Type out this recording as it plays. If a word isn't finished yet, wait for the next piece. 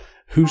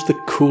Who's the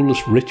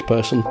coolest rich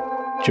person, do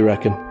you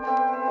reckon?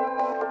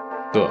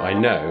 That I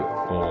know,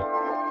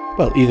 or...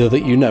 Well, either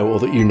that you know or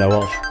that you know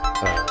of.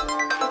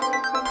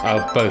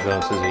 Both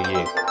answers are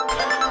you.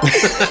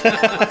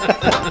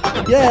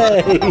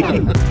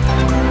 Yay!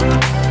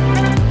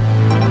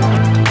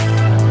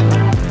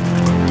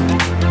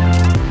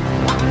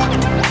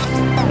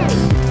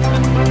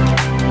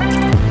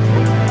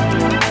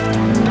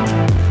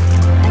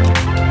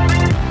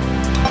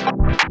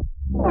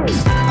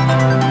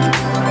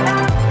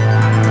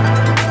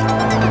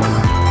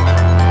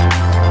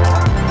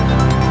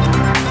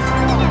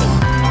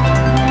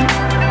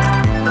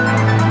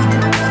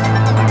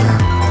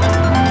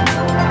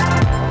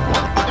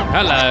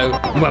 Hello,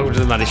 and welcome to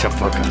the Money Shop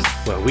Podcast,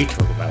 where we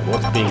talk about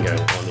what's been going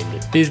on in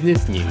the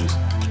business news,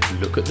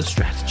 look at the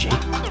strategy,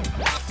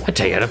 and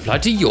tell you how to apply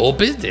to your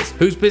business.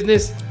 Whose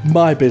business?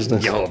 My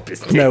business. Your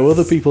business. No,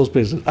 other people's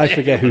business. I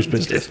forget whose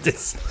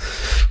business.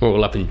 We're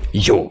all up in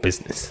your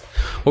business.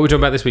 What are we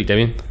talking about this week,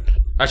 Damien?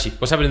 Actually,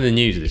 what's happening in the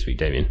news this week,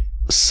 Damien?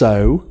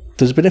 So,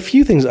 there's been a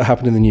few things that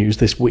happened in the news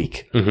this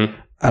week, and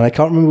I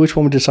can't remember which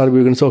one we decided we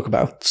were going to talk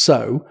about.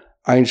 So,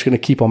 I'm just going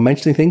to keep on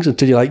mentioning things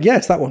until you're like, yeah,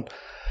 it's that one.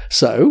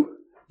 So,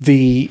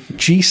 the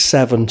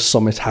G7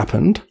 summit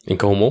happened. In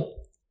Cornwall?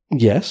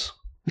 Yes.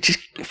 Which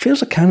it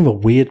feels like kind of a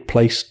weird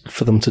place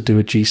for them to do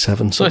a G7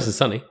 summit. It's nice and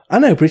sunny. I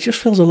know, but it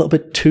just feels a little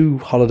bit too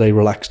holiday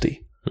relaxed-y.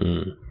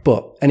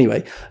 But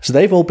anyway, so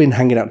they've all been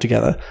hanging out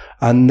together,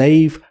 and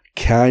they've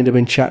kind of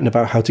been chatting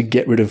about how to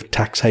get rid of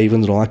tax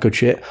havens and all that good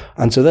shit.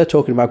 And so they're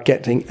talking about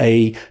getting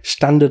a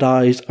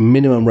standardized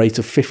minimum rate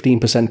of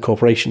 15%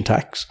 corporation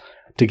tax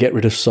to get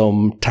rid of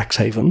some tax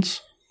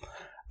havens.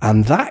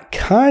 And that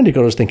kind of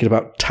got us thinking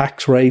about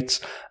tax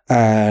rates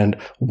and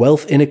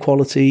wealth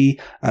inequality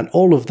and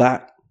all of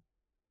that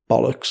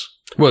bollocks.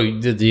 Well,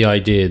 the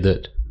idea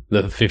that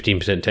the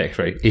 15% tax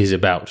rate is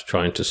about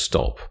trying to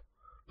stop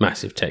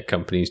massive tech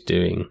companies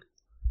doing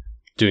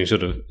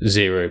sort of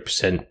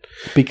 0%.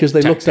 Because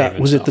they looked at,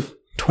 was stuff. it the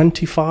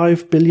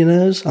 25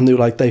 billionaires? And they were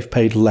like, they've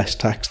paid less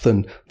tax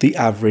than the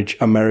average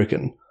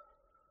American.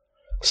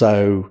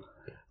 So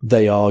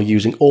they are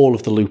using all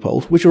of the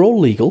loopholes, which are all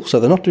legal,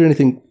 so they're not doing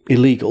anything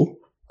illegal,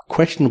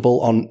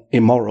 questionable on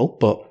immoral,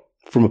 but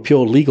from a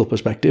pure legal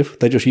perspective,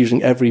 they're just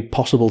using every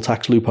possible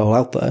tax loophole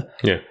out there,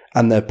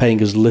 and they're paying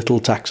as little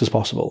tax as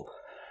possible.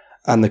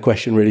 And the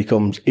question really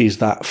comes, is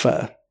that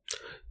fair?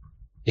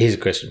 Here's a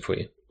question for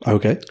you.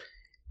 Okay.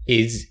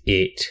 Is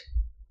it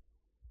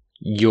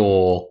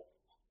your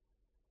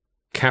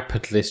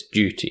capitalist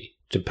duty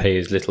to pay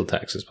as little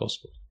tax as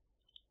possible?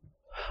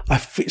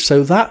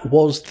 So that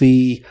was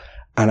the...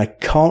 And I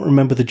can't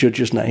remember the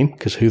judge's name,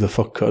 because who the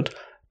fuck could,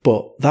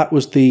 but that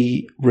was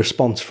the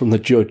response from the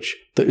judge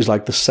that is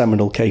like the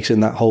seminal case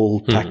in that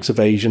whole tax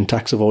evasion,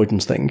 tax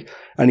avoidance thing.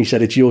 And he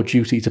said it's your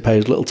duty to pay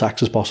as little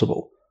tax as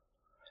possible.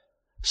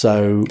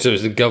 So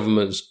it's the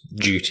government's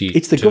duty.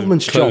 It's the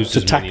government's job to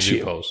tax you.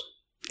 Loopholes.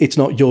 It's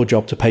not your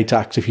job to pay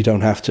tax if you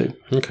don't have to.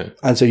 Okay.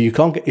 And so you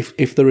can't get,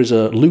 if there is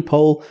a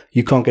loophole,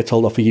 you can't get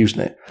told off for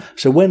using it.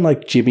 So when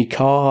like Jimmy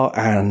Carr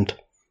and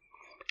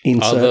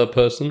insert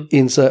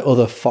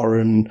other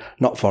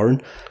not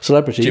foreign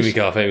celebrities. Jimmy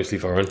Carr, famously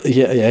foreign.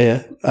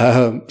 Yeah.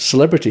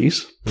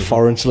 Celebrities,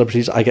 foreign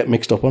celebrities, I get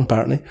mixed up on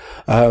apparently.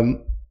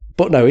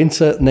 But no,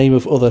 insert name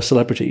of other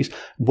celebrities.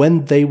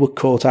 When they were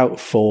caught out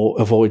for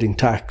avoiding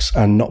tax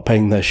and not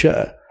paying their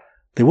share,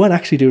 they weren't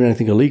actually doing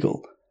anything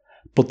illegal.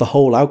 But the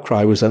whole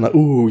outcry was then like,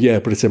 ooh, yeah,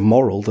 but it's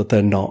immoral that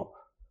they're not.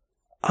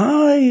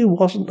 I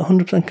wasn't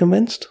 100%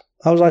 convinced.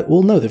 I was like,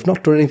 well, no, they've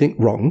not done anything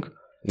wrong.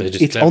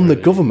 It's on the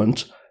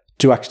government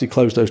to actually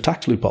close those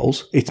tax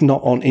loopholes. It's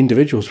not on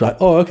individuals to be like,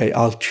 oh, okay,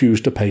 I'll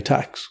choose to pay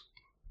tax.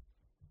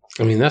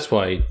 I mean, that's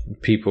why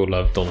people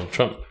love Donald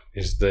Trump,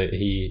 is that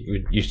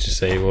he used to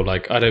say, well,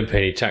 like, I don't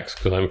pay any tax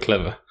because I'm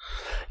clever.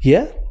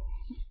 Yeah.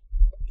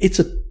 It's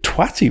a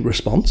twatty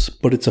response,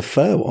 but it's a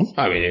fair one.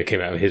 I mean, it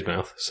came out of his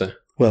mouth, so.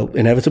 Well,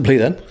 inevitably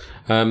then.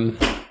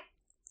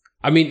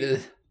 I mean...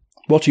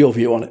 What's your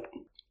view on it?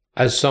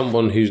 As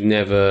someone who's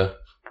never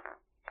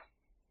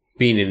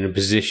been in a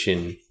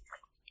position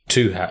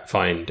to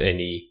find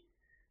any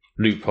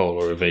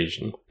loophole or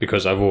evasion,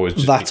 because I've always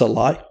just That's a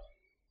lie.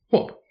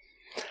 What?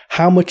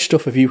 How much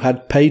stuff have you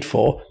had paid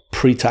for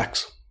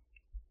pre-tax?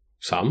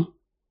 Some.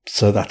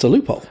 So that's a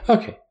loophole.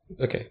 Okay.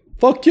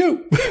 Fuck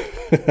you.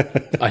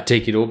 I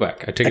take it all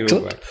back.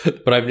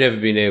 But I've never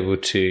been able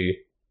to,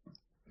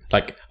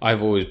 like,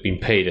 I've always been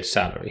paid a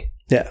salary.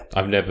 Yeah.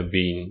 I've never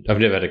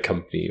had a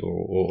company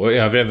or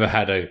I've never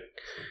had a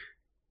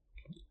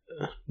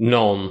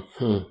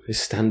is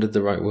standard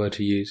the right word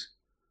to use?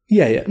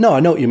 Yeah. No, I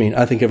know what you mean.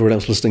 I think everyone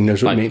else listening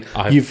knows what you mean.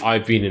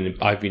 I've been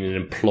an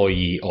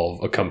employee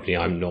of a company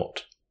I'm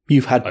not.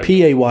 You've had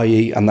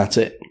PAYE and that's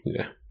it.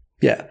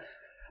 Yeah.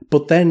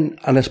 But then,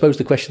 and I suppose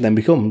the question then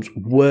becomes,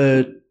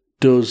 where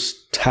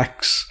does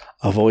tax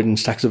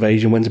avoidance, tax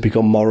evasion, when does it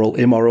become moral,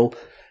 immoral?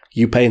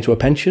 You pay into a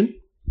pension.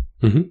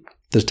 Mm-hmm.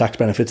 There's tax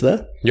benefits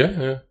there.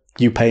 Yeah.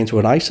 You pay into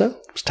an ISA.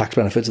 There's tax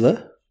benefits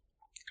there.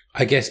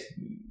 I guess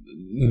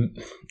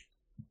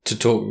to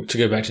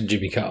go back to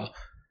Jimmy Carr,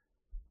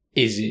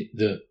 is it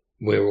that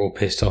we're all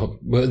pissed off?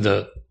 Well,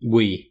 the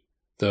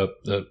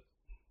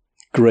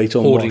great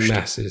hoarding unwashed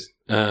masses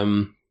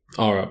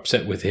are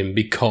upset with him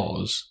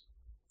because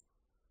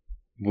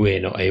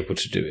we're not able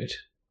to do it.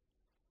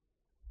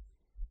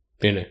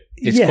 You know,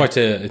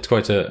 it's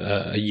quite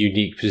a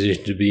unique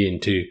position to be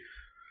in, to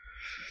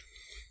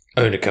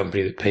own a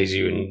company that pays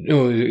you, and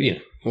you know,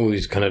 all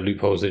these kind of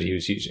loopholes that he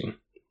was using.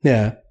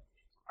 Yeah,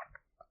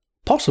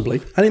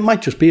 possibly, and it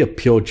might just be a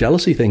pure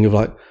jealousy thing of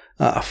like,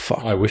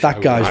 fuck, I wish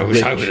that guy's I rich.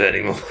 wish I was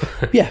earning more.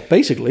 Yeah,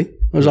 basically,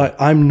 I was like,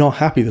 I'm not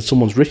happy that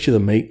someone's richer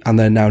than me and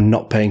they're now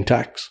not paying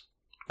tax.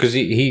 Because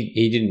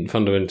he didn't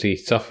fundamentally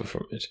suffer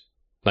from it.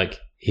 Like,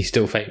 he's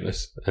still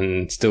famous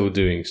and still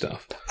doing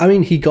stuff. I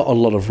mean, he got a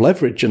lot of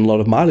leverage and a lot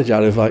of mileage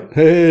out of like,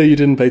 hey, you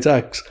didn't pay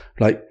tax.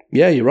 Like,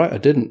 yeah, you're right, I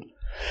didn't.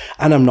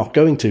 And I'm not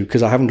going to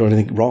because I haven't done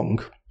anything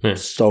wrong. Yeah.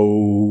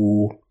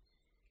 So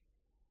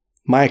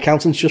my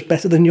accountant's just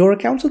better than your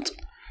accountant?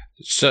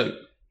 So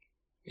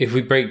if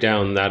we break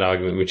down that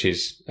argument, which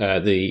is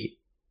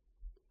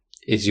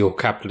is your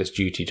capitalist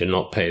duty to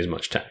not pay as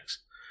much tax,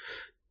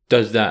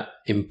 does that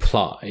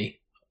imply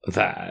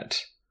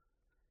that...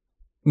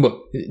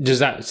 Well, does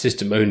that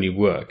system only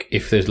work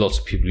if there's lots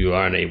of people who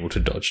are unable to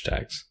dodge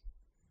tax?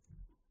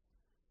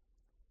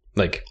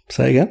 Like,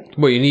 say again?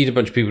 Well, you need a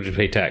bunch of people to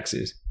pay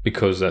taxes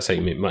because that's how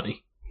you make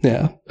money.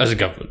 Yeah. As a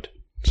government.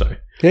 Sorry.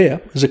 Yeah.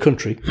 As a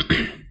country.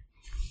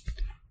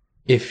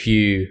 If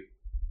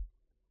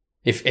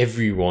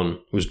everyone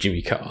was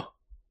Jimmy Carr,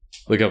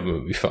 the government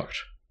would be fucked.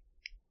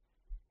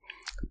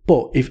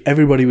 But if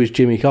everybody was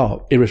Jimmy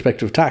Carr,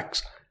 irrespective of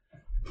tax,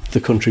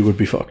 the country would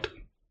be fucked.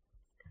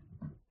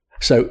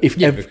 So if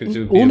because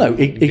it would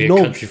be ignore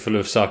a country full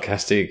of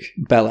sarcastic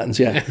bellends,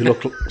 yeah, who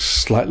look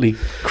slightly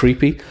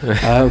creepy.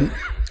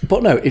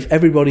 But no, if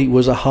everybody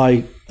was a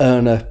high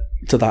earner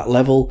to that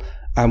level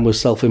and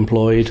was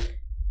self-employed,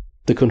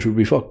 the country would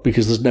be fucked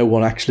because there's no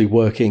one actually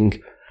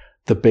working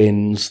the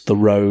bins, the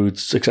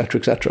roads, etc.,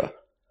 etc.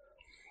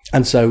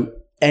 And so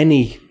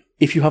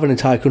if you have an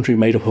entire country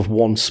made up of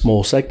one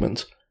small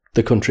segment,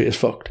 the country is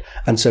fucked.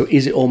 And so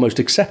is it almost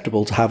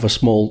acceptable to have a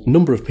small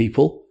number of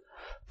people,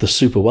 the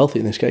super wealthy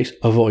in this case,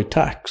 avoid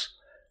tax?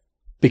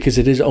 Because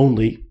it is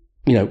only,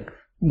 you know,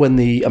 when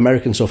the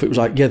American stuff, it was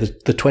like, yeah,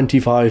 the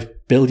 25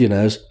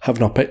 billionaires have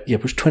not paid. Yeah,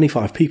 it was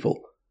 25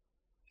 people.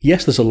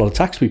 Yes, there's a lot of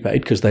tax to be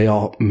paid because they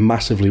are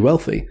massively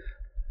wealthy.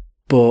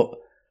 But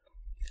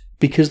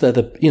because they're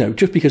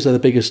just because they're the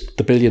biggest,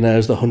 the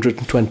billionaires, the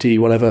 120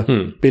 whatever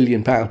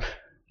billion pound,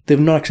 they've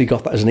not actually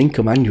got that as an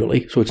income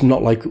annually. So it's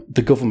not like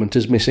the government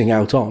is missing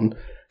out on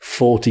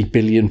 40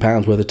 billion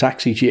pounds worth of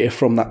tax each year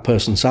from that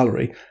person's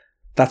salary.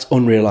 That's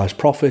unrealised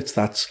profits.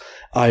 That's,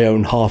 I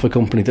own half a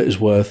company that is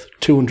worth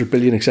 200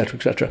 billion, etc.,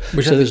 etc.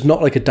 So there's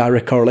not like a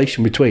direct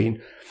correlation between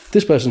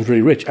this person's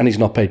really rich and he's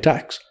not paid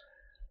tax.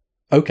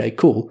 Okay,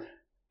 cool.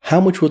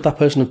 How much would that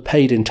person have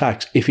paid in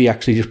tax if he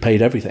actually just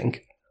paid everything?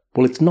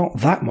 Well, it's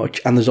not that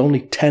much, and there's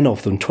only 10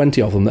 of them, 20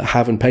 of them that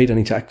haven't paid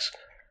any tax.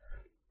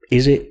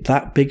 Is it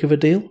that big of a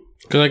deal?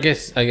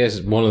 Because I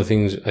guess one of the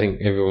things I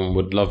think everyone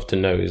would love to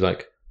know is,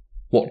 like,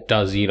 what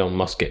does Elon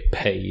Musk get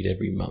paid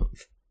every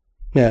month?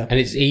 Yeah. And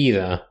it's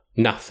either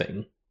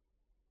nothing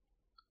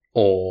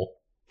or...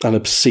 an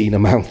obscene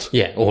amount.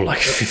 Yeah, or like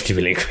 50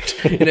 million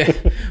quid. You know?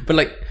 But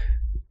like,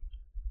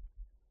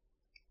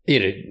 you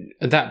know,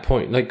 at that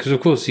point, like, because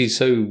of course he's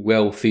so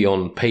wealthy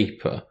on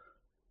paper.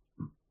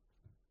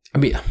 I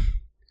mean,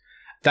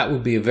 that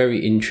would be a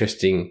very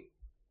interesting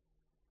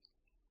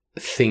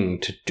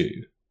thing to do,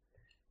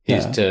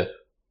 is to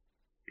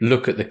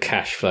look at the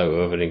cash flow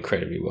of an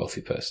incredibly wealthy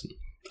person.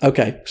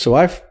 Okay, so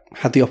I've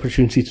had the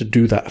opportunity to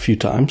do that a few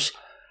times.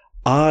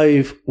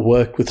 I've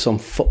worked with some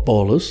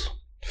footballers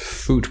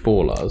who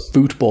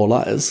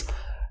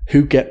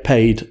get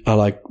paid a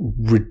like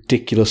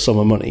ridiculous sum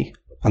of money,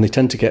 and they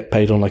tend to get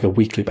paid on like a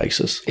weekly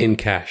basis in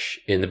cash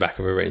in the back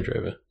of a Range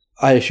Rover.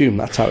 I assume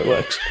that's how it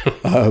works.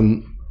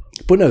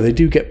 But no, they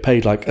do get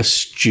paid like a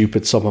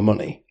stupid sum of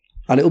money,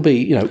 and it'll be,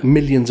 you know,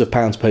 millions of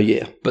pounds per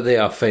year. But they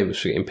are famous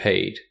for getting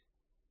paid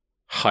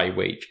high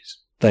wages.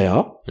 They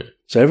are. Yeah.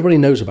 So everybody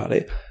knows about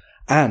it,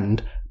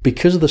 and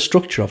because of the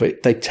structure of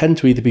it, they tend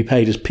to either be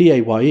paid as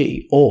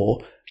PAYE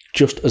or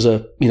just as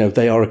a, you know,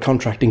 they are a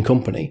contracting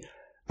company,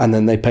 and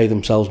then they pay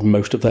themselves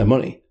most of their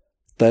money.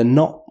 They're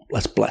not,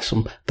 let's bless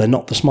them, they're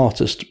not the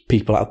smartest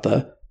people out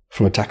there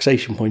from a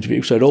taxation point of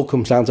view. So it all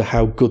comes down to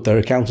how good their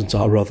accountants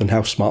are rather than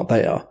how smart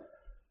they are.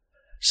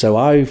 So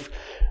I've,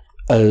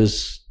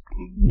 as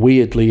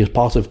weirdly, as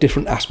part of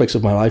different aspects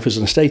of my life as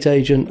an estate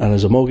agent and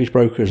as a mortgage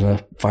broker, as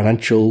a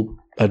financial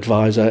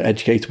advisor,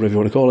 educator, whatever you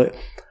want to call it,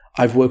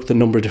 I've worked with a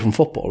number of different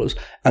footballers,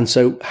 and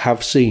so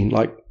have seen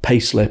like pay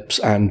slips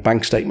and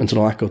bank statements and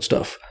all that good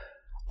stuff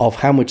of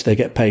how much they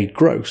get paid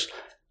gross,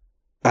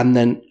 and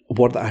then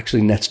what that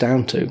actually nets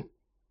down to.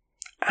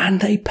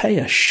 And they pay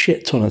a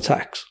shit ton of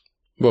tax.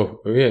 Well,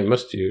 yeah, it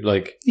must do.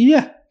 Like,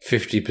 yeah,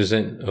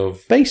 50%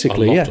 of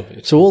basically, yeah. Of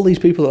it. So all these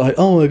people are like,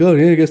 oh my god,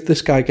 yeah, I guess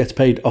this guy gets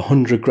paid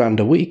 $100,000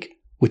 a week,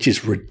 which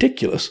is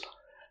ridiculous.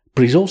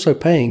 But he's also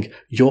paying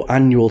your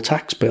annual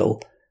tax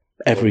bill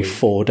every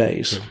 4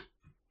 days.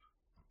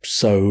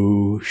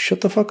 So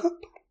shut the fuck up.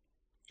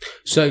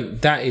 So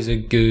that is a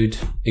good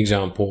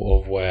example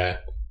of where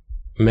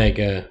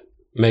mega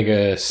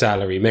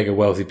salary, mega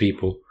wealthy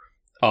people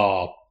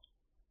are,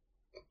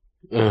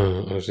 I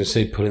was going to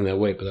say pulling their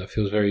weight, but that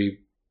feels very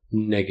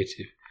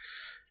negative,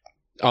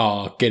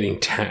 are getting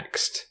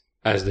taxed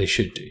as they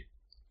should do.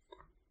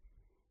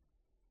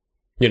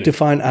 You know.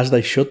 Define as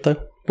they should,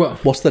 though. Well,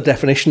 what's the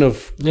definition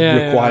of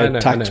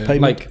required tax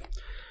payment? Like,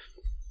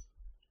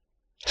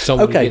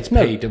 someone who gets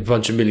paid a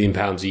bunch of £1 million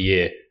a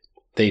year,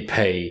 they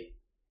pay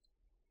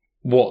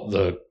what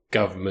the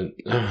government.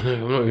 Oh, no,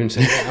 I'm not even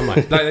saying that, am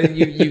I?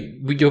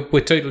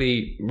 We're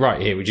totally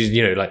right here, which is,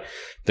 like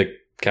the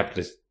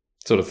capitalist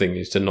sort of thing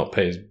is to not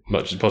pay as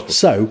much as possible.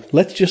 So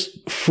let's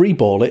just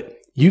freeball it.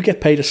 You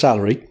get paid a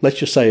salary, let's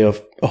just say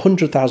of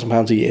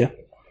 £100,000 a year.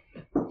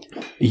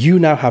 You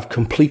now have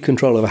complete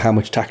control over how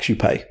much tax you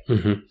pay.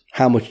 Mm-hmm.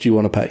 How much do you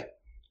want to pay?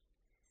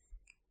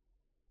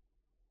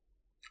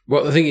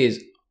 Well, the thing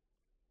is,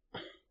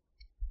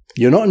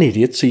 you're not an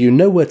idiot, so you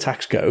know where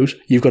tax goes.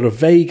 You've got a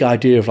vague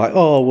idea of like,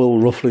 oh, well,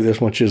 roughly this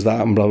much is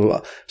that, and blah, blah,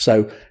 blah.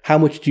 So how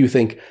much do you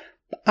think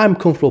I'm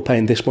comfortable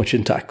paying this much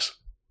in tax?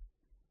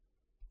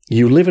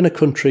 You live in a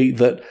country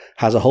that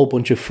has a whole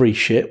bunch of free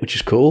shit, which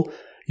is cool.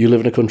 You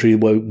live in a country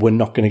where we're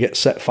not going to get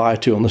set fire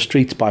to on the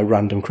streets by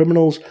random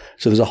criminals.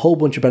 So there's a whole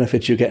bunch of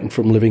benefits you're getting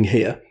from living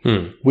here,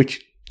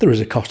 which there is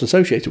a cost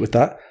associated with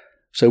that.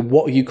 So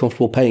what are you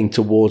comfortable paying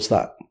towards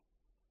that?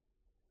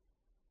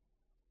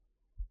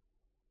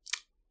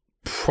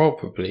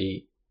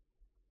 Probably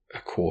a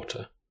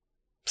quarter.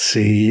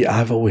 See,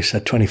 I've always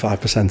said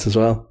 25% as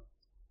well.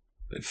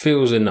 It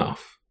feels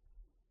enough.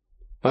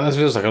 That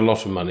feels like a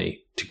lot of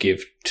money to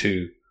give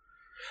to,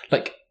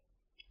 like,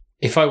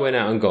 if I went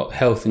out and got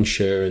health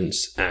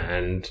insurance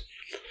and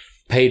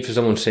paid for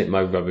someone to take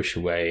my rubbish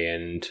away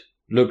and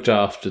looked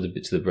after the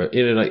bits of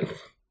the, like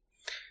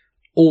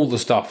all the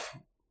stuff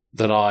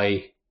that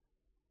I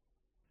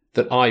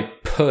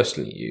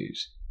personally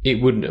use,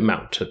 it wouldn't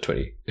amount to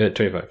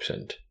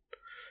 25%.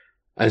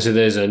 And so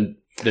there's an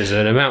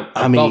amount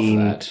above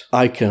that.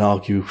 I can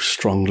argue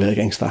strongly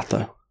against that,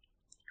 though.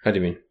 How do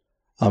you mean?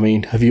 I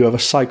mean, have you ever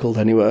cycled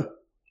anywhere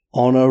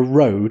on a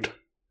road?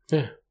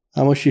 Yeah.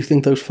 How much do you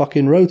think those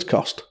fucking roads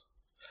cost?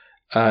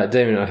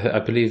 Damien, I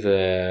believe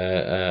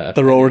they're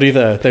already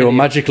there. They were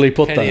magically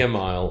put there. Penny a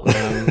mile.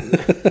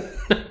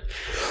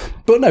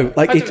 But no,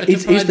 like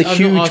it's the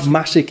huge,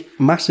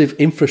 massive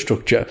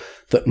infrastructure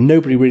that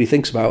nobody really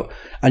thinks about,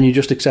 and you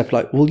just accept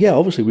like, well, yeah,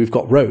 obviously we've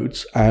got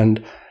roads,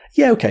 and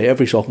yeah, okay,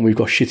 every so often we've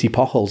got shitty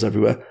potholes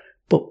everywhere,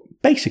 but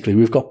basically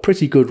we've got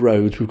pretty good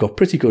roads, we've got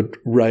pretty good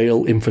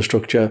rail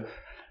infrastructure.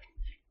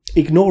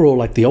 Ignore all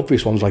like the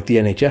obvious ones like the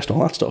NHS and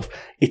all that stuff.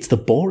 It's the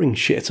boring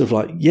shit of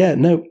like, yeah,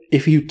 no,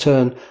 if you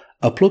turn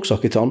a plug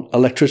socket on,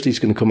 electricity's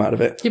going to come out of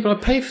it. Yeah, but I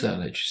pay for that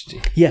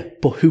electricity. Yeah,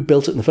 but who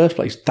built it in the first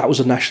place? That was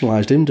a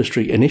nationalised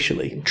industry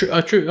initially.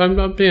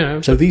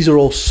 True. So these are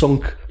all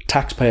sunk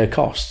taxpayer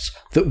costs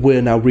that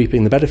we're now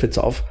reaping the benefits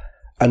of.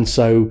 And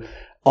so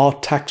our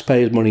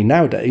taxpayers' money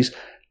nowadays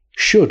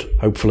should,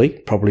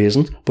 hopefully, probably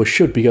isn't, but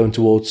should be going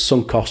towards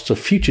sunk costs of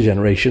future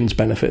generations'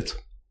 benefit.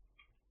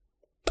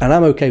 And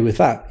I'm okay with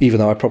that, even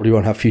though I probably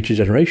won't have future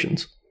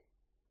generations.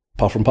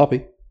 Apart from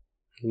Poppy.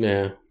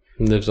 Yeah,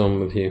 lives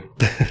on with you.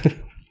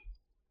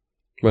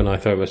 When I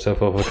throw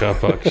myself off a car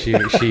park, she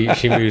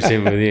moves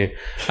in with you.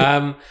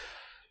 But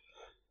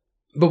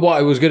what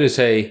I was going to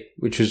say,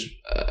 which was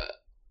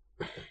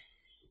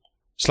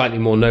slightly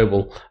more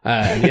noble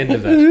at the end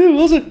of that.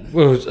 Was it?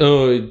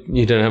 Oh,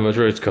 you don't know how much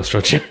roads cost,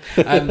 Roger.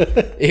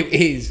 It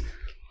is...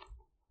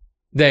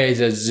 There's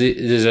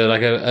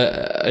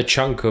a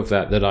chunk of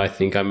that I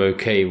think I'm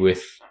okay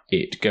with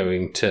it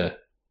going to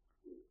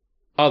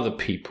other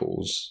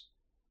people's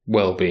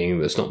well-being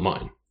that's not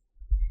mine.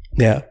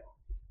 Yeah.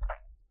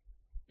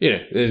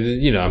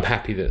 I'm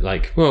happy that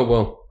like,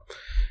 well,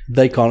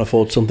 they can't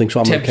afford something, so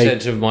I'm 10% okay.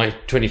 10% of my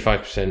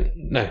 25%,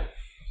 no,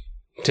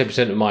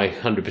 10% of my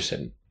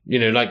 100%.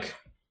 Like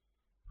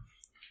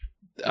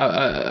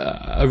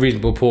a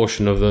reasonable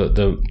portion of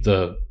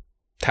the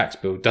tax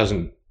bill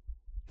doesn't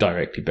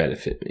directly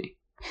benefit me.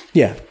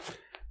 Yeah.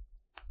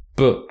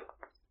 But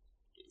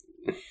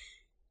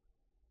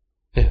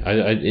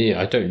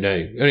I don't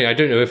know. I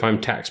don't know if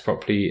I'm taxed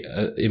properly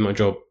in my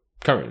job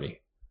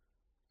currently.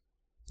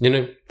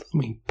 I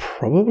mean,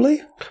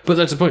 probably. But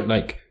that's the point.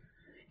 Like,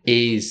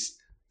 are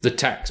the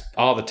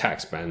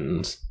tax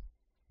bands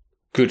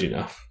good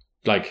enough?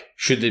 Like,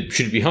 should it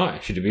be higher?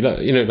 Should it be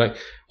lower? Like,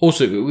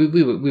 also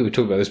we were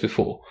talking about this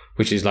before,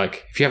 which is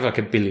like if you have like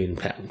 £1 billion,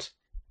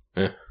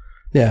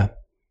 yeah.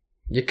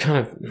 You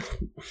kind of,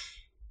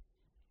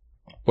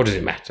 what does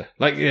it matter?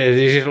 Like,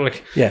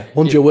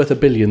 once you're worth $1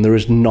 billion, there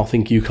is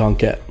nothing you can't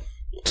get.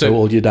 So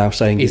all you're now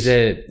saying is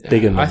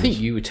bigger numbers. I think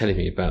you were telling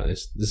me about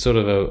this. There's sort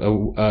of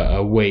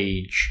a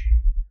wage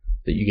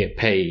that you get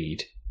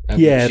paid.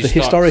 Yeah, the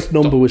historic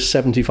number was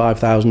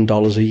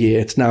 $75,000 a year.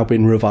 It's now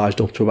been revised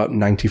up to about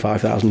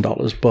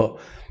 $95,000. But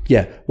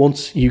yeah,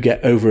 once you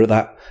get over at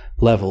that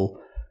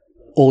level,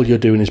 all you're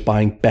doing is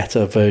buying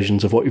better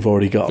versions of what you've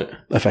already got,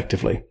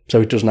 effectively.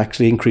 So it doesn't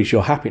actually increase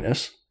your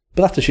happiness.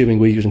 But that's assuming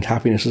we're using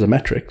happiness as a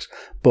metric.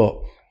 But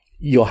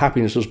your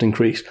happiness doesn't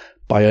increase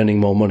by earning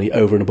more money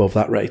over and above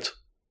that rate.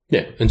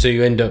 Yeah, and so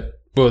you end up...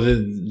 Well,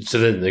 so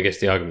then I guess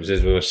the argument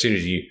is, well, as soon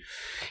as you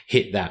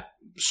hit that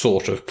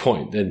sort of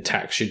point, then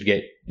tax should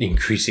get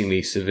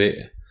increasingly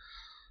severe.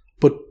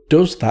 But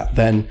does that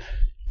then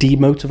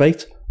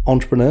demotivate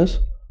entrepreneurs?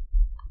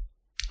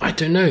 I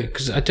don't know,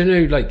 because I don't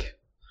know, like...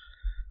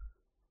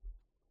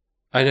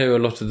 I know a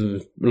lot of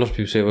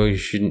people say, well, you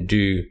shouldn't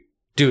do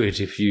it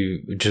if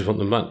you just want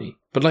the money.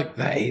 But like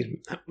that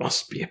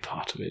must be a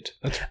part of it.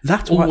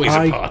 That's always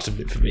a part of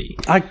it for me.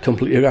 I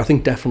completely agree. I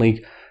think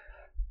definitely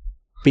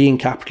being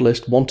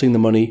capitalist, wanting the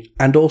money,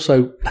 and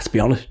also, let's be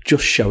honest,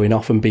 just showing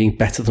off and being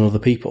better than other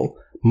people.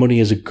 Money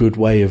is a good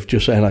way of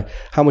just saying, like,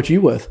 how much are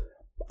you worth?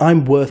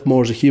 I'm worth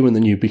more as a human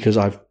than you because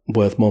I'm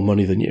worth more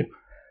money than you.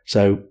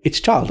 So it's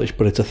childish,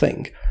 but it's a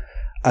thing.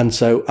 And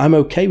so I'm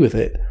okay with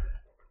it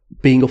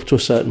being up to a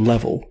certain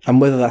level.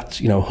 And whether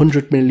that's,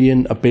 100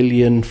 million, a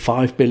billion,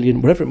 5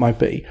 billion, whatever it might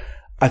be,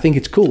 I think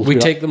it's cool. We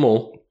take them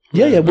all.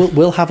 Yeah,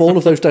 we'll have all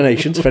of those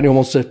donations if anyone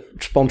wants to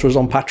sponsor us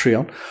on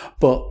Patreon.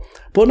 But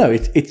no,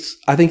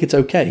 I think it's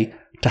okay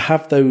to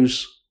have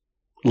those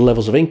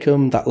levels of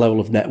income, that level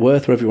of net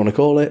worth, whatever you want to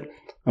call it,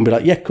 and be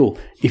like, yeah, cool.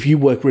 If you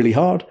work really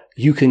hard,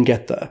 you can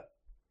get there.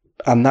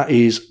 And that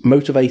is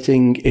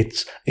motivating,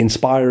 it's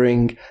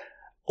inspiring,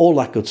 all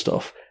that good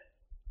stuff.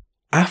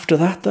 After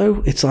that,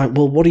 though, it's like,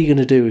 well, what are you going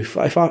to do? If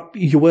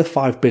you're worth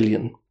 5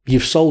 billion,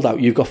 you've sold out,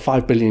 you've got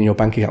 5 billion in your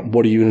bank account,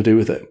 what are you going to do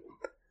with it?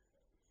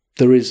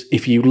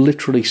 If you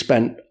literally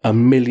spent £1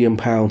 million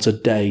a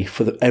day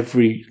for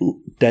every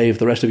day of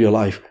the rest of your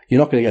life, you're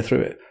not going to get through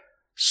it.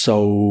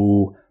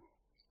 So,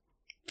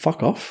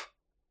 fuck off.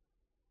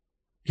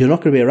 You're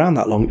not going to be around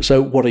that long.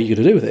 So what are you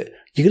going to do with it?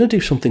 You're going to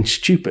do something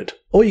stupid,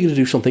 or you're going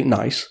to do something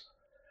nice.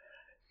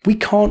 We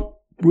can't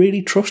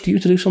really trust you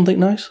to do something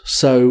nice.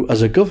 So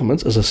as a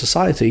government, as a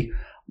society,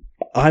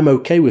 I'm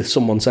okay with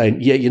someone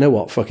saying, yeah, you know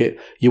what, fuck it.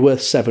 You're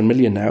worth 7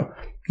 million now.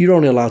 You're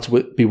only allowed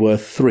to be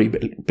worth 3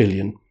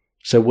 billion.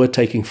 So we're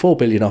taking 4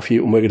 billion off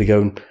you and we're going to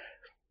go and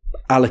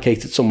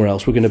allocate it somewhere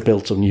else. We're going to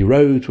build some new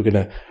roads. We're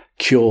going to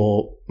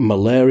cure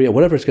malaria,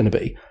 whatever it's going to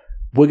be.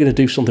 We're going to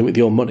do something with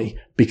your money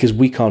because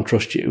we can't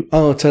trust you.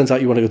 Oh, it turns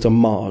out you want to go to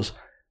Mars.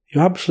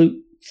 You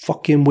absolute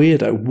fucking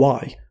weirdo.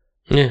 Why?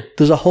 Yeah.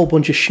 There's a whole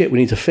bunch of shit we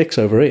need to fix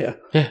over here.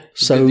 Yeah.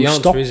 So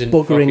stop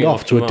buggering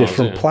off to a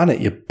different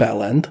planet, you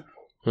bell end.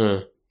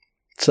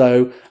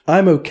 So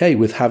I'm okay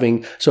with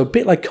having, so a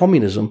bit like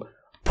communism,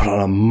 but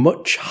on a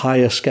much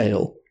higher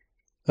scale.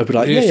 I'd be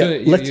like,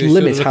 let's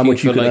limit how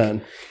much you can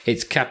earn.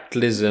 It's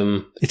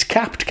capitalism. It's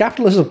capped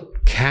capitalism.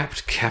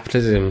 Capped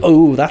capitalism.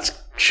 Oh, that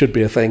should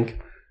be a thing.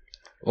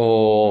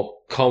 Or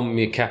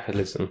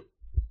commu-capitalism.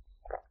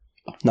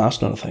 No,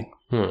 that's not a thing.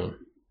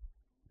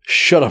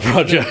 Shut up,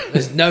 Roger.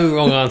 There's no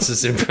wrong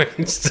answers in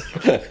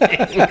brainstorming.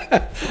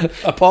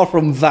 Apart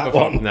from that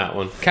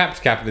one.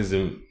 Capped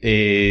capitalism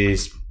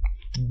is...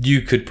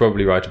 You could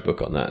probably write a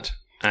book on that.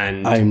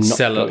 And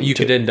sell it. You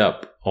could end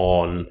up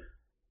on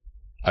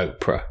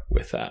Oprah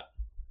with that.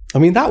 I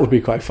mean, that would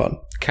be quite fun.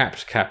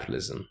 Capped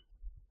capitalism.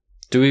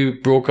 Do we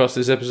broadcast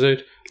this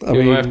episode?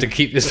 We might have to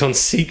keep this on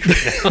secret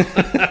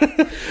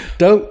now.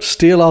 Don't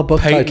steal our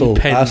book title,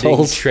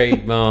 assholes.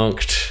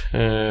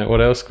 Trademarked. What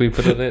else can we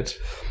put on it?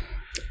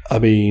 I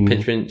mean...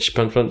 Pinch, pinch,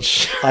 punch,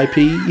 punch. IP.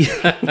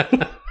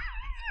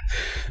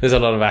 There's a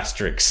lot of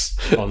asterisks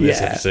on this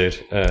episode.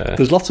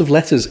 There's lots of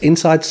letters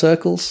inside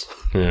circles.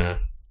 Yeah.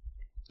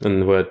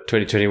 And the word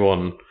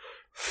 2021,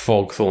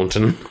 Fog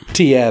Thornton.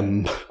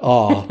 TMRC.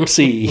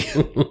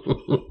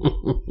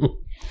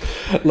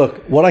 Look,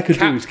 what I could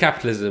do...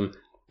 Capitalism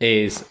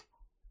is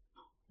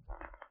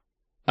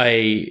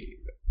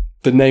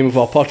the name of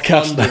our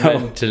podcast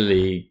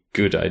fundamentally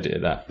good idea.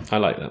 That I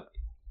like that.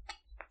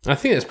 I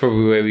think that's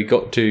probably where we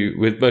got to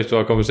with most of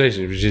our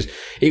conversations, which is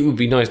it would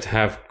be nice to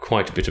have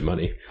quite a bit of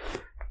money,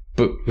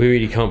 but we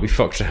really can't be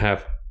fucked to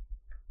have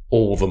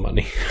all the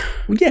money.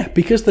 Yeah,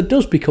 because there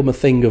does become a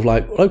thing of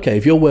like, okay,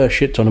 if you're worth a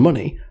shit ton of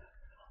money,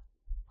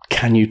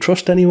 can you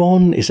trust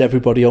anyone? Is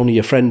everybody only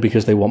your friend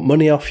because they want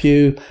money off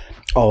you?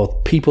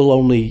 Or people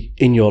only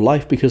in your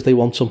life because they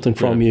want something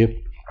from you?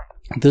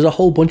 There's a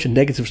whole bunch of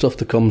negative stuff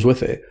that comes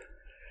with it.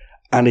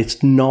 And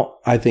it's not,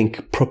 I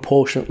think,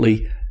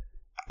 proportionately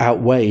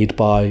outweighed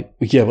by,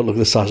 yeah, but look at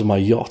the size of my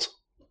yacht.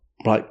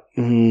 Like,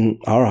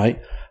 all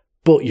right.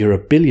 But you're a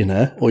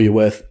billionaire or you're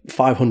worth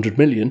 500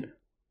 million.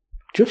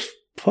 Just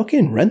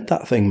fucking rent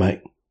that thing,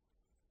 mate.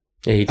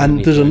 Yeah,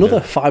 and there's another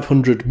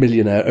 500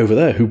 millionaire over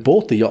there who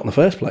bought the yacht in the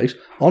first place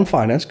on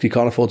finance because he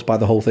can't afford to buy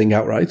the whole thing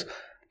outright.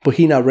 But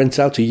he now rents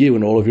out to you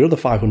and all of your other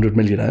 500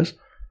 millionaires.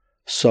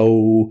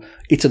 So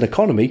it's an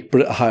economy,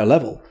 but at a higher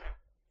level.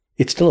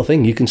 It's still a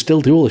thing. You can still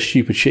do all the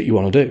stupid shit you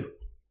want to do. Do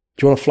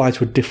you want to fly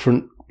to a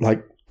different,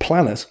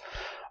 planet?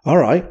 All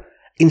right.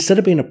 Instead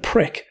of being a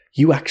prick,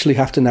 you actually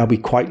have to now be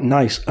quite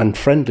nice and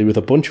friendly with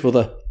a bunch of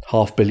other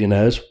half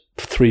billionaires,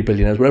 3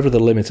 billionaires, whatever the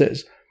limit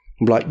is.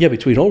 And be like, yeah,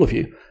 between all of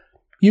you,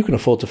 you can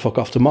afford to fuck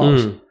off to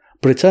Mars.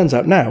 But it turns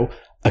out now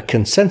a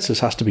consensus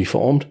has to be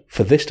formed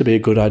for this to be a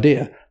good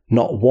idea,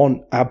 not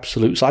one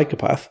absolute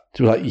psychopath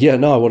to be like, yeah,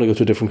 no, I want to go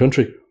to a different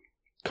country.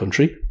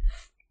 Country?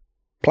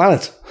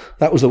 Planet.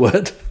 That was the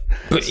word.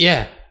 But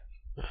yeah.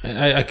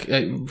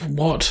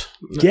 What?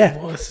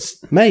 Yeah.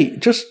 Mate,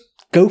 just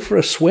go for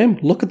a swim.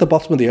 Look at the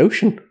bottom of the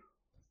ocean.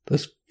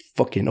 There's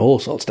fucking all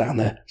sorts down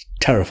there. It's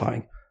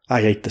terrifying.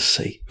 I hate the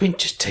sea. I mean,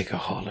 just take a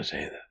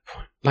holiday at that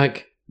point.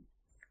 Like,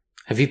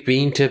 have you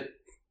been to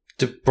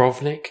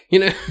Dubrovnik? You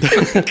know?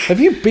 Have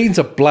you been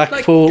to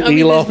Blackpool,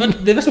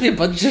 Elon? There must be a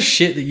bunch of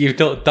shit that you've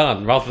not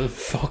done rather than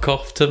fuck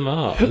off to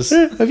Mars.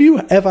 Have you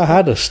ever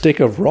had a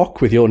stick of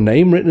rock with your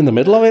name written in the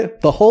middle of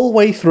it? The whole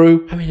way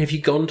through? I mean, have you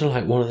gone to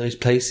like one of those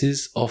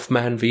places off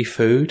Man v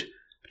Food?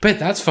 I bet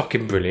that's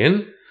fucking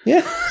brilliant.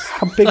 Yeah.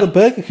 How big a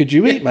burger could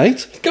you eat,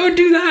 mate? Go and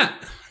do that.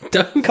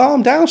 Don't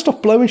calm down.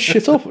 Stop blowing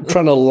shit up.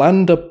 Trying to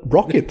land a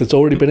rocket that's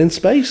already been in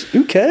space.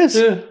 Who cares?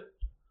 Yeah.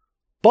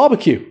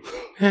 Barbecue.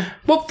 Yeah.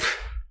 Well,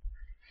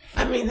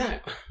 I mean,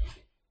 that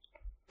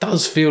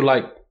does feel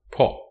like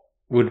what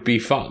would be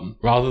fun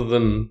rather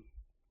than...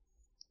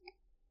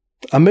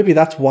 And maybe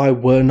that's why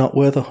we're not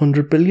worth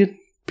 100 billion,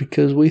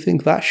 because we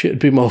think that shit would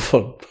be more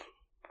fun.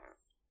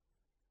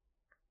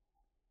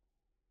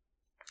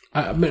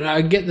 I mean,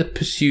 I get the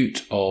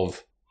pursuit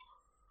of,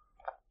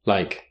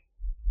 like,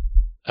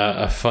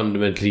 a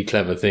fundamentally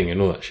clever thing and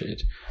all that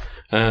shit.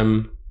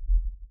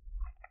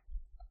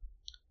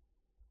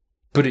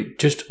 But it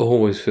just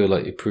always feels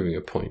like you're proving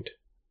a point.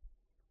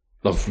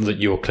 That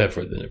you're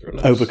cleverer than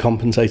everyone else.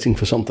 Overcompensating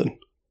for something.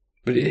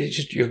 But it's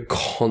just, you're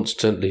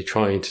constantly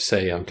trying to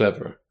say I'm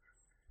cleverer.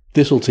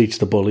 This will teach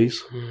the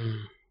bullies.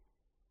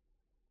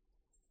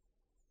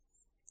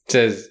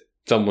 Says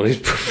someone who's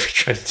probably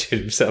trying to do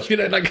it himself. You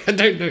know, like, I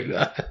don't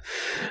know.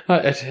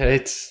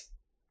 It's...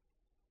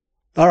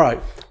 All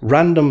right.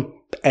 Random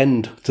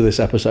end to this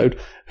episode.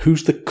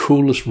 Who's the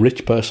coolest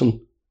rich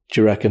person,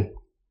 do you reckon?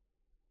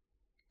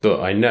 That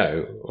I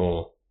know,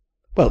 or...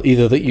 Well,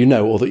 either that you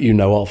know or that you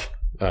know of.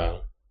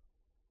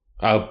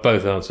 Oh,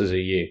 both answers are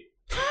you.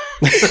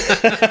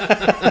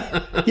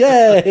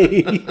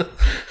 Yay!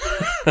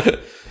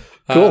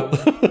 Cool.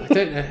 I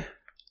don't know.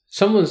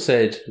 Someone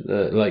said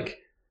that, like,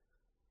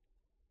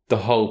 the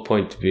whole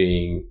point of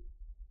being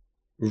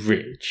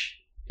rich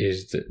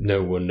is that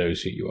no one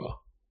knows who you are.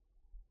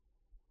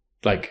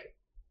 Like,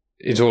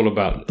 it's all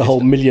about... The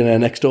whole millionaire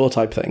next door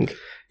type thing.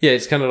 Yeah,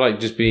 it's kind of like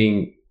just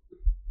being...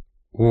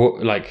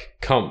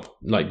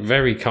 like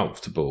very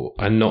comfortable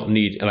and not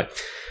need like,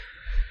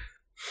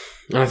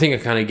 and I think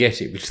I kind of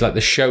get it, which is like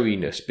the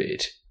showiness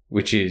bit,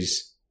 which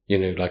is, you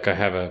know, like I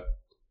have a,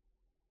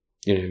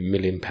 you know, £1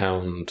 million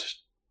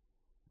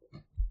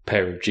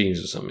pair of jeans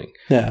or something.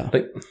 Yeah,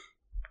 like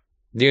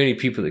the only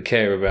people that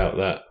care about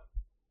that,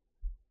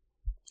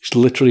 it's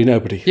literally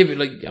nobody.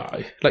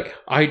 Yeah, but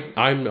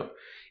I'm not.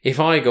 If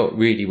I got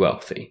really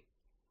wealthy,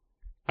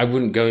 I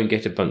wouldn't go and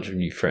get a bunch of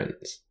new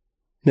friends.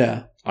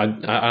 Yeah.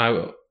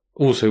 I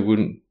also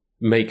wouldn't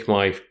make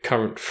my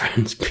current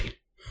friends be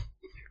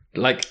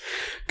like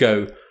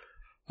go,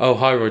 oh,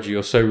 hi, Roger,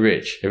 you're so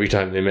rich every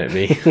time they met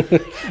me.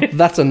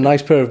 That's a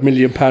nice pair of £1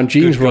 million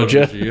jeans, Good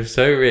Roger. God, you're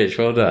so rich.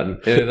 Well done.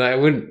 I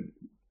wouldn't.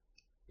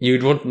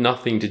 You'd want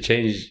nothing to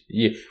change.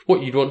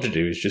 What you'd want to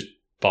do is just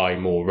buy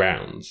more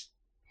rounds.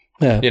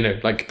 Yeah. You know,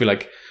 like be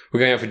like,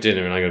 we're going out for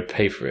dinner and I'm going to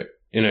pay for it.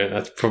 You know,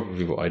 that's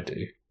probably what I'd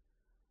do.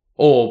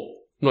 Or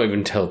not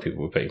even tell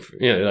people we're paying for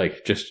it. You know,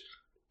 like just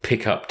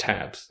pick up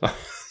tabs.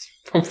 That's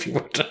probably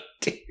what I'd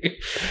do.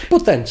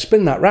 But then,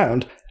 spin that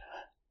round.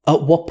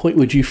 At what point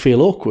would you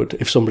feel awkward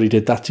if somebody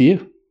did that to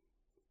you?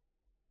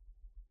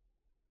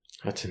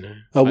 I don't know.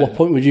 At what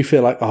point would you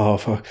feel like, oh,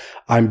 fuck,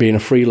 I'm being a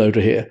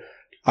freeloader here.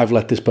 I've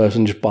let this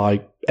person just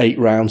buy 8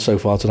 rounds so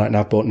far tonight and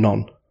I've bought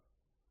none.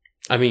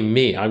 I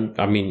mean,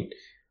 I mean...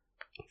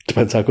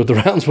 Depends how good the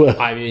rounds were.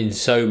 I mean,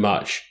 so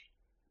much.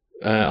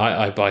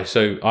 I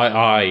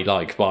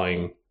like buying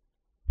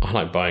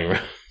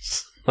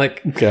rounds.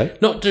 Like, okay.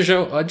 Not to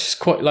show, I just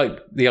quite like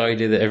the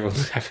idea that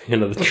everyone's having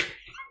another drink.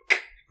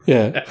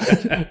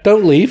 Yeah.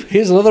 Don't leave.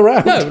 Here's another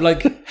round. No,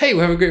 like, hey,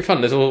 we're having great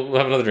fun. Let's all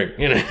have another drink,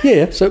 you know?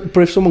 Yeah. So,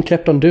 but if someone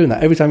kept on doing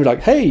that, every time you're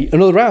like, hey,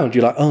 another round,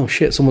 you're like, oh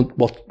shit,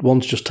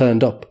 one's just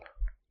turned up.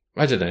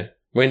 I don't know.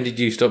 When did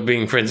you stop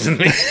being friends with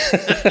me?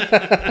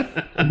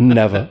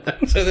 Never.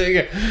 So there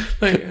you go.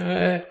 Like,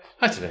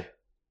 I don't know.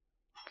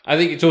 I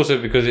think it's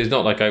also because it's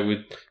not like I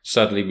would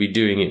suddenly be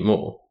doing it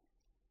more.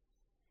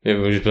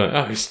 Everyone would just be like,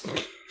 oh, he's...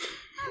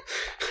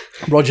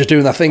 Roger's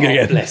doing that thing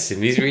again. Bless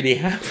him, he's really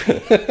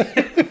happy.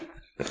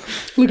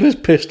 Look at his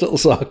pissed little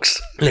socks.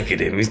 Look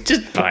at him, he's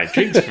just buying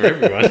drinks for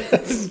everyone.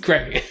 This is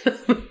great.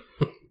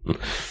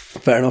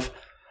 Fair enough.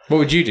 What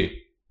would you do?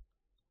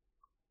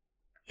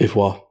 If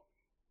what?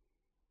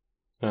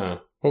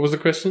 What was the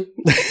question?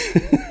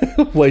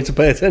 Way to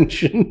pay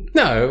attention.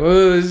 No,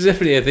 well, it's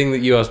definitely a thing that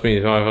you asked me,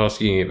 so I'm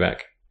asking it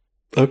back.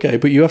 Okay,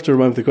 but you have to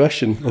remember the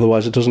question,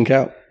 otherwise it doesn't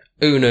count.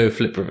 Uno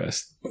flip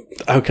reverse.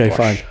 Okay, Wash.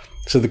 fine.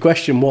 So the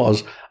question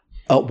was,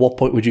 at what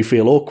point would you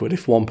feel awkward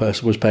if one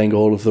person was paying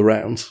all of the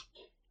rounds?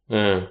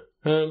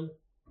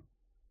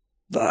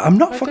 I'm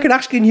not fucking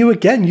asking you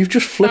again. You've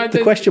just flipped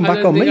the question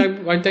back on me.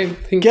 I don't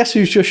think... Guess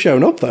who's just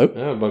shown up, though?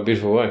 Oh, my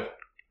beautiful wife.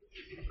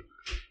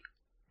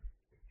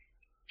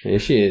 Here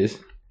she is.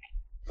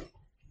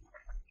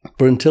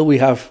 But until we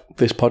have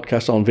this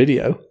podcast on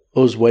video,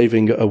 us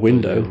waving at a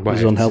window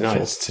is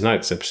unhelpful.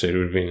 Tonight's episode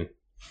would have been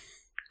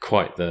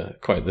quite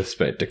the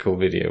spectacle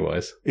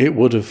video-wise. It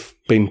would have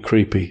been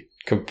creepy.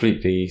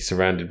 Completely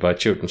surrounded by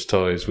children's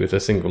toys with a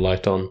single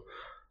light on.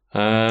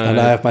 And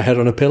I have my head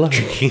on a pillow.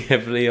 Drinking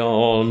heavily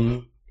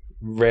on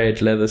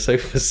red leather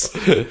sofas.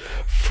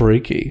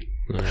 Freaky.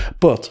 No.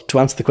 But to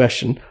answer the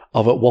question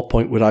of at what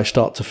point would I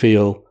start to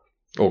feel...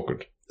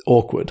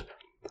 Awkward.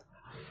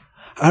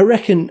 I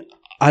reckon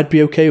I'd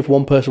be okay if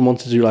one person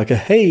wanted to do like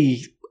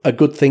a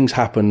good thing's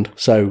happened,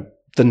 so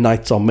the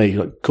night's on me.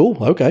 Like, cool,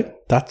 okay.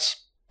 That's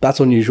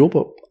unusual,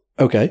 but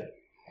okay.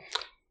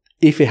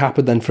 If it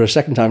happened then for a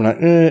second time,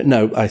 like,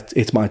 no,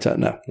 it's my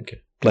turn now.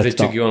 Okay. If they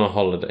took you on a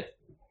holiday.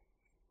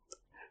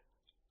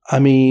 I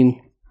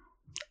mean,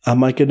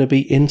 am I going to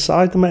be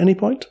inside them at any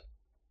point?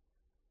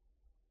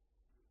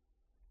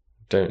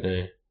 Don't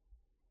know.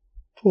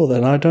 Well,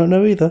 then I don't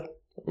know either.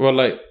 Well,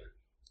 like,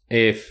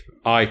 if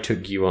I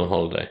took you on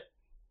holiday.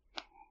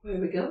 Where are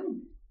we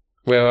going?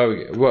 Where are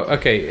we? Well,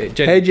 okay.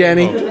 Jenny, hey,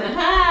 Jenny.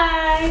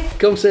 Hi.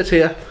 Come sit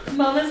here.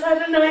 Mama's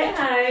had a night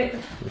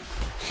out.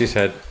 She's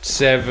had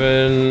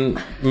 7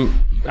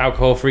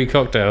 alcohol-free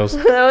cocktails.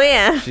 Oh,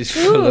 yeah. She's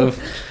full of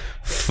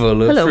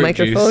Hello, fruit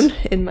microphone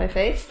juice. in my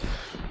face.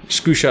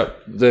 Scoosh up.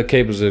 The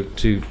cables are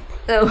too...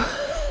 Oh.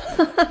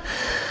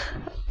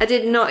 I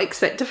did not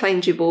expect to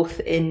find you both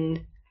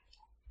in,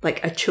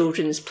 like, a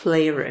children's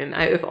playroom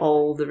out of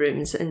all the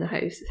rooms in the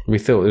house. We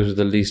thought it was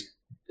the least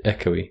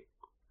echoey.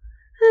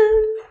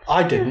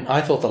 I didn't.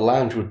 I thought the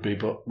lounge would be,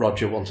 but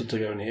Roger wanted to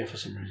go in here for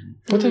some reason.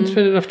 I didn't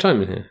spend enough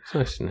time in here. It's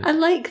nice, isn't it? I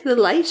like the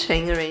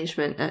lighting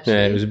arrangement, actually.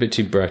 Yeah, it was a bit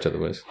too bright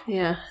otherwise.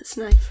 Yeah, it's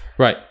nice.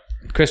 Right.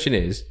 The question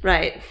is...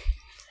 Right.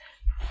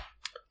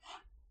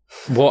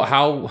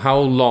 How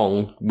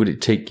long would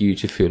it take you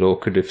to feel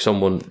awkward if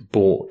someone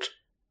bought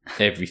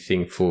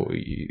everything for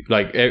you?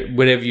 Like,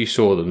 whenever you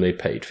saw them, they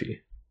paid for you.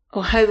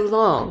 Oh, how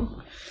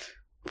long?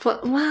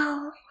 But,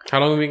 well... How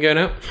long have we been going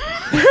out?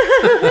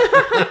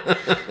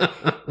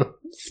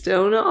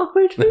 Still not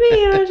awkward for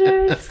me,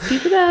 Roger. Just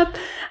keep it up.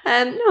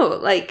 No,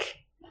 like,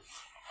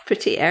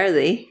 pretty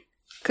early.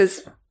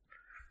 Because,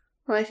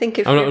 well, I think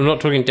if I'm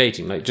not talking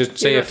dating. Like, just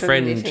say a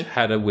friend dating.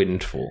 had a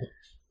windfall.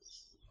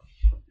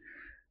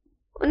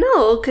 Well,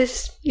 no,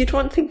 because you'd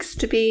want things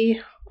to be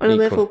on a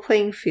Equal. level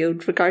playing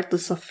field,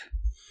 regardless of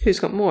who's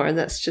got more.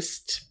 That's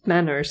just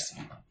manners.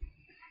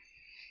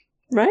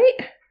 Right?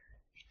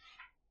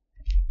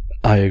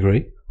 I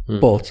agree.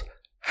 But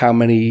how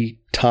many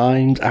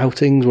times,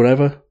 outings,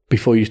 whatever,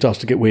 before you start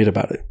to get weird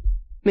about it?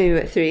 Maybe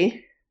about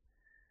 3.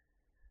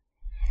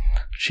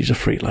 She's a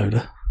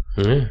freeloader.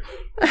 Yeah.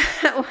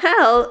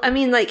 Well, I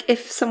mean, like,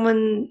 if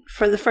someone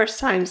for the first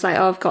time is like,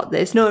 oh, I've got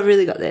this. No, I've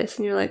really got this.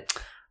 And you're like,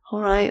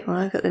 all right, well,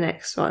 I've got the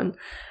next one.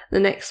 The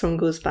next one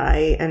goes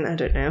by, and I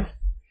don't know.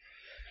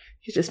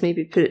 You just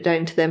maybe put it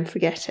down to them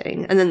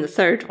forgetting. And then the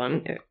third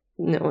one,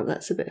 no,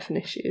 that's a bit of an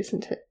issue,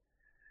 isn't it?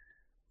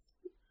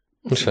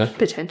 That's fair.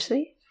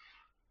 Potentially.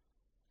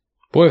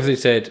 What if they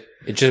said,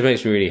 it just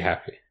makes me really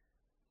happy?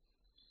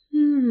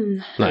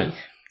 Like,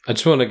 I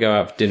just want to go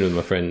out for dinner with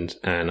my friends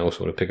and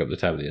also want to pick up the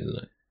tab at the end of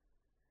the night.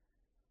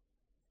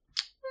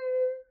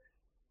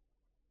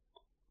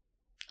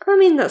 I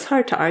mean, that's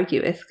hard to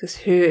argue with, because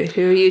who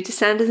are you to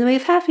stand in the way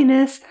of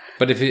happiness?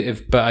 But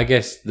but I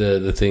guess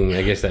the thing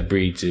I guess that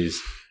breeds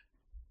is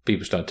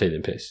people start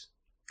taking the piss.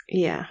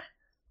 Yeah.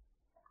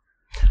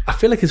 I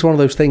feel like it's one of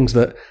those things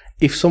that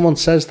if someone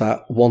says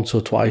that once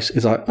or twice,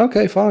 it's like,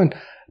 okay, fine.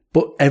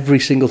 But every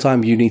single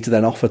time you need to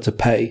then offer to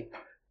pay,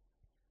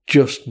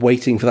 just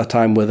waiting for that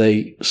time where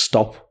they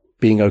stop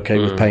being okay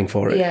with paying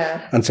for it.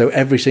 Yeah. And so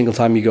every single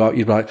time you go out,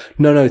 you're like,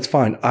 no, it's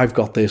fine. I've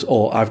got this,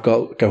 or I've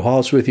got go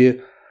halves with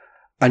you.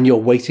 And you're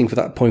waiting for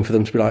that point for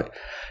them to be like,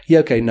 yeah,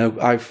 okay, no,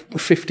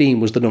 15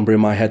 was the number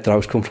in my head that I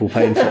was comfortable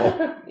paying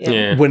for.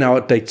 Yeah. We're now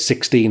at date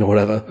 16 or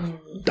whatever.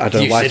 I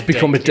don't know why it's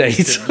become a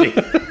date.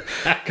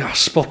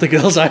 Gosh, spot the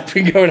girls I've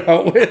been going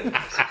out with.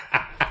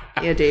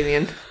 Yeah,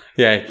 Damien.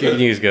 Yeah, good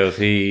news, girls.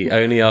 He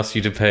only asked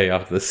you to pay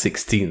after the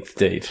 16th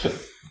date.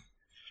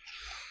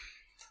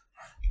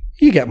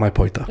 You get my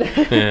point, though.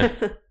 Yeah.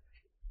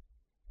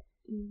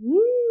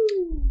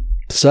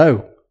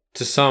 So,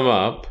 To sum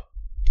up,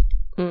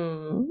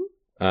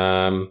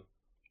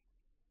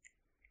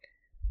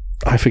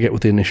 I forget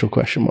what the initial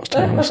question was, to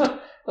be honest.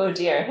 Oh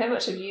dear, how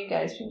much have you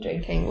guys been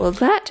drinking? Well,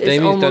 that is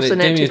Damien's almost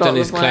an empty Damien's done bottle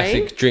his of wine.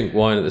 classic drink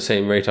wine at the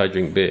same rate I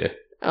drink beer.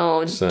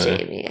 Oh, So-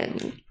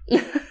 Damien.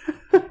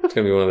 It's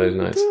going to be one of those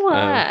nights.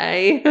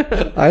 Why?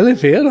 I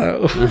live here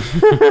now.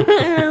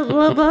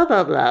 Blah, blah,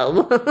 blah,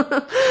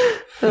 blah.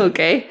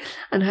 Okay.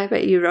 And how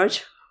about you, Rog?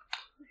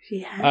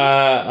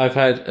 Yeah. I've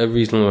had a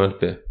reasonable amount of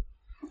beer.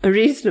 A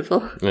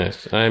reasonable.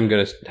 Yes, I am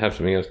going to have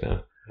something else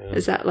now.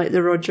 Is that like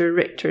the Roger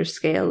Richter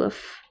scale of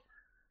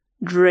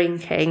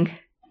drinking?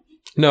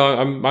 No,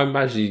 I'm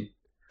actually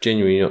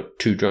genuinely not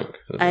too drunk.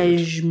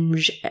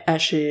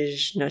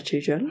 Ashes not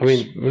too drunk. I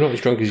mean, we're not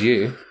as drunk as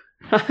you.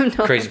 I'm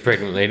not. Crazy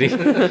pregnant lady.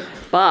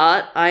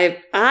 But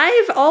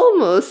I've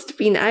almost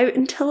been out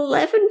until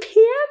 11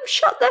 p.m.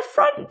 Shut the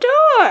front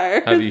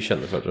door. Have you shut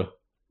the front door?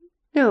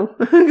 No,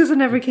 because I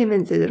never came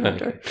in through the front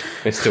door.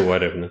 It's still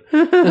wide open.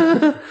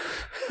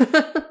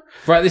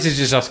 Right, this is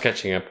just us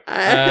catching up.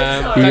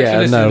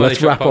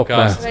 Let's wrap up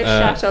now. I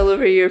shat all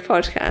over your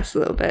podcast a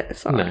little bit.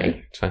 Sorry. No,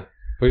 it's fine.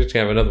 We're just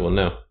going to have another one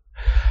now.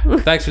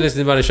 Thanks for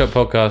listening to the Money Shot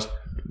podcast.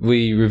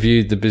 We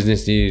reviewed the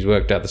business news,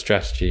 worked out the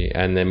strategy,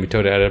 and then we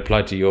told you how to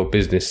apply to your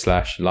business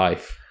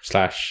 /life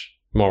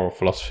 /moral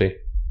philosophy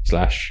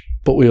 /.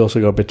 But we also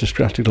got a bit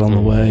distracted along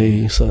the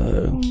way,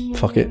 so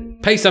fuck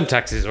it. Pay some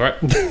taxes, all right?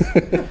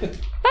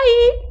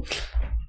 Bye.